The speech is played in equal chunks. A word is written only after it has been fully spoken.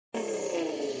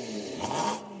Hello,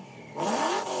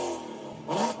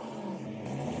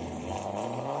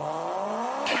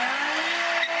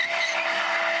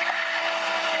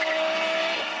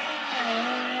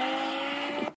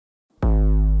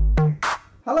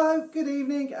 good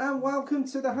evening and welcome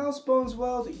to the Hlspwns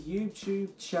World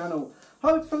YouTube channel.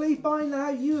 Hopefully by now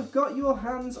you have got your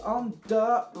hands on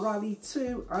Dirt Rally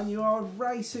 2 and you are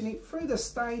racing it through the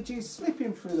stages,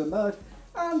 slipping through the mud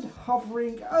and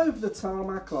hovering over the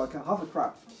tarmac like a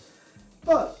hovercraft.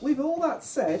 But with all that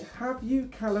said, have you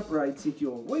calibrated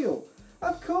your wheel?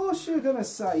 Of course you're going to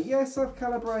say, yes, I've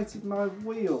calibrated my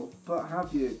wheel, but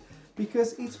have you?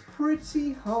 Because it's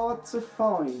pretty hard to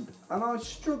find, and I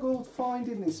struggled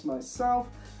finding this myself,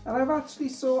 and I've actually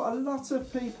saw a lot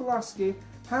of people asking,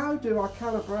 how do I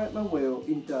calibrate my wheel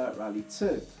in Dirt Rally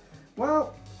 2?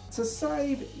 Well, to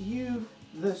save you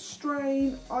the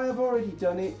strain, I have already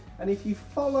done it, and if you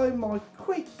follow my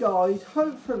quick guide,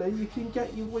 hopefully you can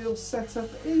get your wheel set up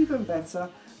even better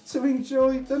to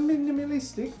enjoy the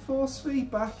minimalistic force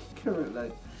feedback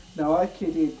currently. No, I'm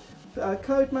kidding.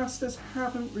 Codemasters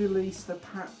haven't released a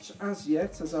patch as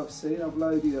yet, as I've seen. I've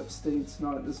loaded up Steam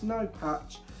tonight, there's no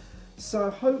patch, so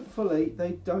hopefully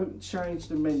they don't change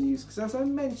the menus, because as I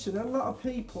mentioned, a lot of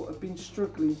people have been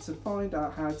struggling to find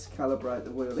out how to calibrate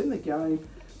the wheel in the game.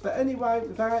 But anyway,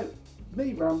 without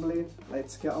me rambling,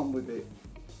 let's get on with it.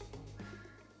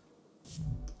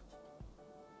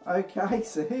 Okay,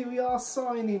 so here we are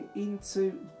signing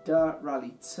into Dirt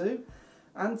Rally 2.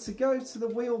 And to go to the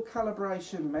wheel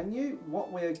calibration menu,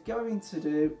 what we're going to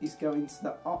do is go into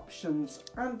the options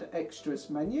and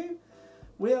extras menu.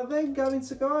 We are then going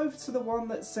to go over to the one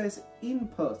that says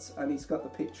input, and it's got the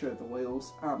picture of the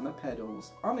wheels and the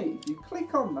pedals on it. If you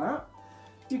click on that,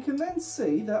 you can then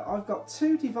see that I've got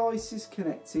two devices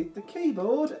connected, the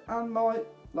keyboard and my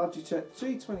Logitech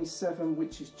G27,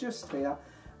 which is just here,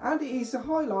 and it is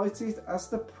highlighted as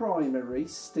the primary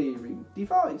steering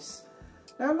device.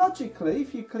 Now logically,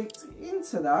 if you clicked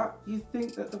into that, you'd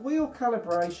think that the wheel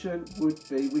calibration would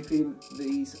be within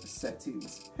these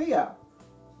settings here,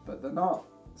 but they're not.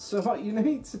 So what you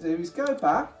need to do is go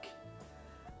back,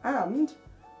 and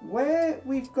where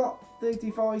we've got the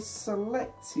device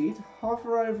selected,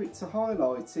 hover over it to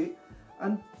highlight it,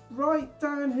 and right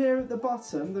down here at the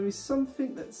bottom there is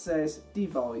something that says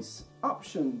device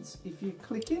options. If you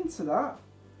click into that,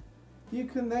 you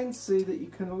can then see that you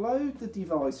can load the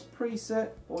device preset,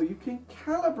 or you can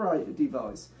calibrate the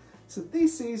device. So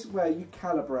this is where you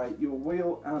calibrate your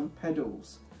wheel and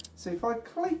pedals. So if I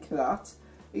click that,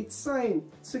 it's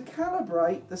saying to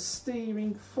calibrate the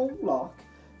steering full lock,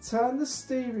 turn the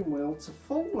steering wheel to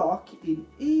full lock in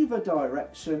either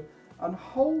direction and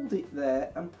hold it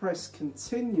there and press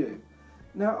continue.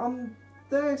 Now on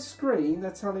their screen they're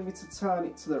telling me to turn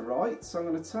it to the right, so I'm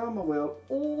going to turn my wheel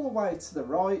all the way to the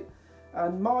right.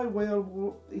 And my wheel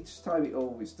will, it's how it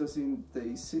always does in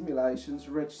these simulations,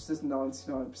 registers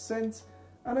 99%,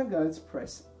 and I'm going to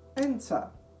press enter.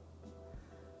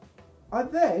 I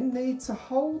then need to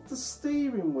hold the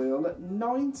steering wheel at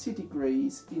 90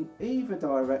 degrees in either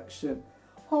direction,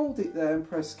 hold it there and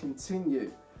press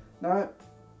continue. Now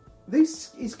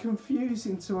this is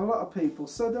confusing to a lot of people.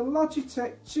 So the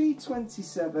Logitech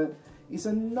G27 is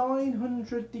a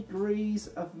 900 degrees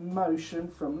of motion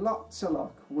from lock to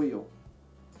lock wheel.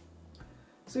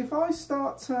 So if I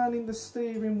start turning the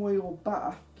steering wheel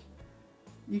back,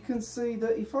 you can see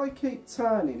that if I keep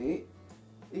turning it,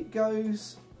 it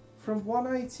goes from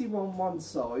 181 one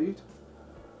side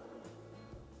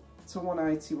to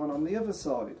 181 on the other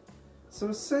side. So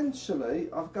essentially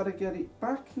I've got to get it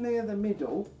back near the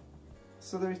middle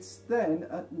so that it's then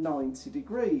at 90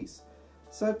 degrees.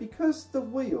 So because the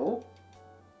wheel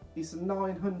is a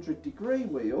 900 degree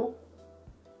wheel,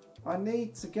 I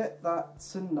need to get that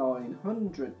to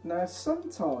 900. Now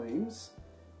sometimes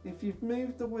if you've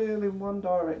moved the wheel in one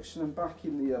direction and back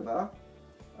in the other,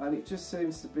 and it just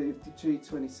seems to be if the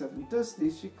G27 does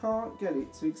this, you can't get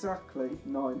it to exactly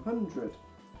 900.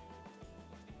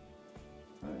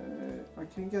 I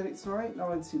can get it to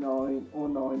 899 or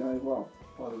 901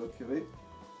 by the look of it.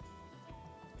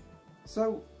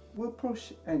 So we'll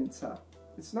push enter.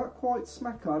 It's not quite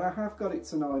smack on. I have got it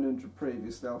to 900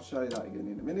 previously. I'll show you that again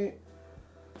in a minute.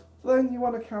 Then you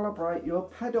want to calibrate your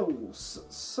pedals.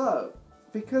 So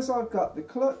because I've got the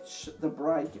clutch, the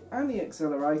brake and the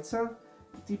accelerator,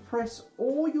 depress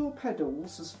all your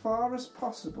pedals as far as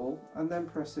possible and then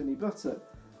press any button.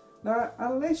 Now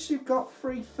unless you've got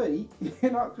 3 feet,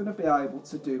 you're not going to be able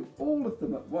to do all of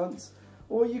them at once,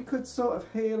 or you could sort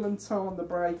of heel and toe on the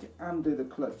brake and do the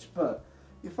clutch. But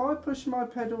if I push my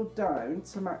pedal down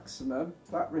to maximum,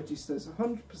 that registers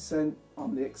 100%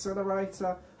 on the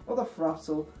accelerator or the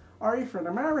throttle, or if you're an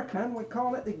American, we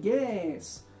call it the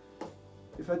gas.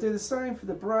 If I do the same for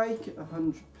the brake,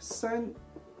 100%,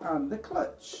 and the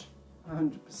clutch,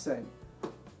 100%.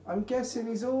 I'm guessing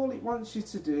is all it wants you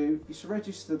to do is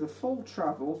register the full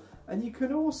travel, and you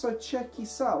can also check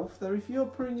yourself that if you're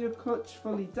putting your clutch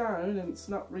fully down and it's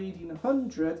not reading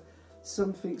 100,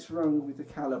 something's wrong with the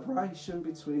calibration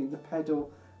between the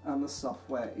pedal and the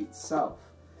software itself.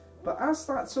 But as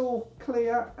that's all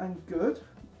clear and good,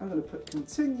 I'm going to put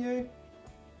continue,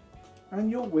 and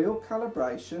your wheel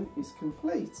calibration is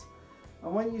complete.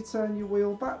 And when you turn your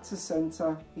wheel back to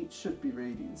centre, it should be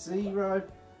reading 0,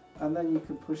 and then you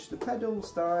can push the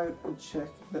pedals down and check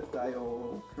that they are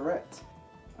all correct.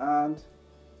 And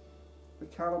the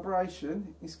calibration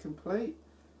is complete.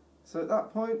 So at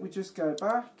that point we just go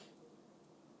back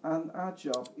and our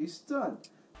job is done.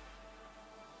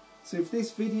 So if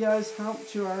this video has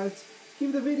helped you out,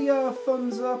 give the video a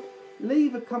thumbs up,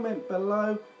 leave a comment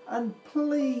below, and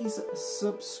please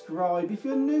subscribe. If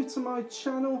you're new to my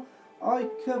channel, I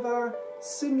cover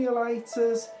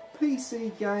simulators,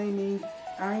 PC gaming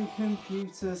and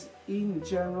computers in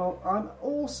general. I'm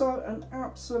also an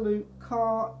absolute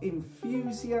car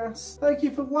enthusiast. Thank you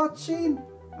for watching,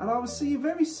 and I will see you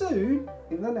very soon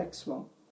in the next one.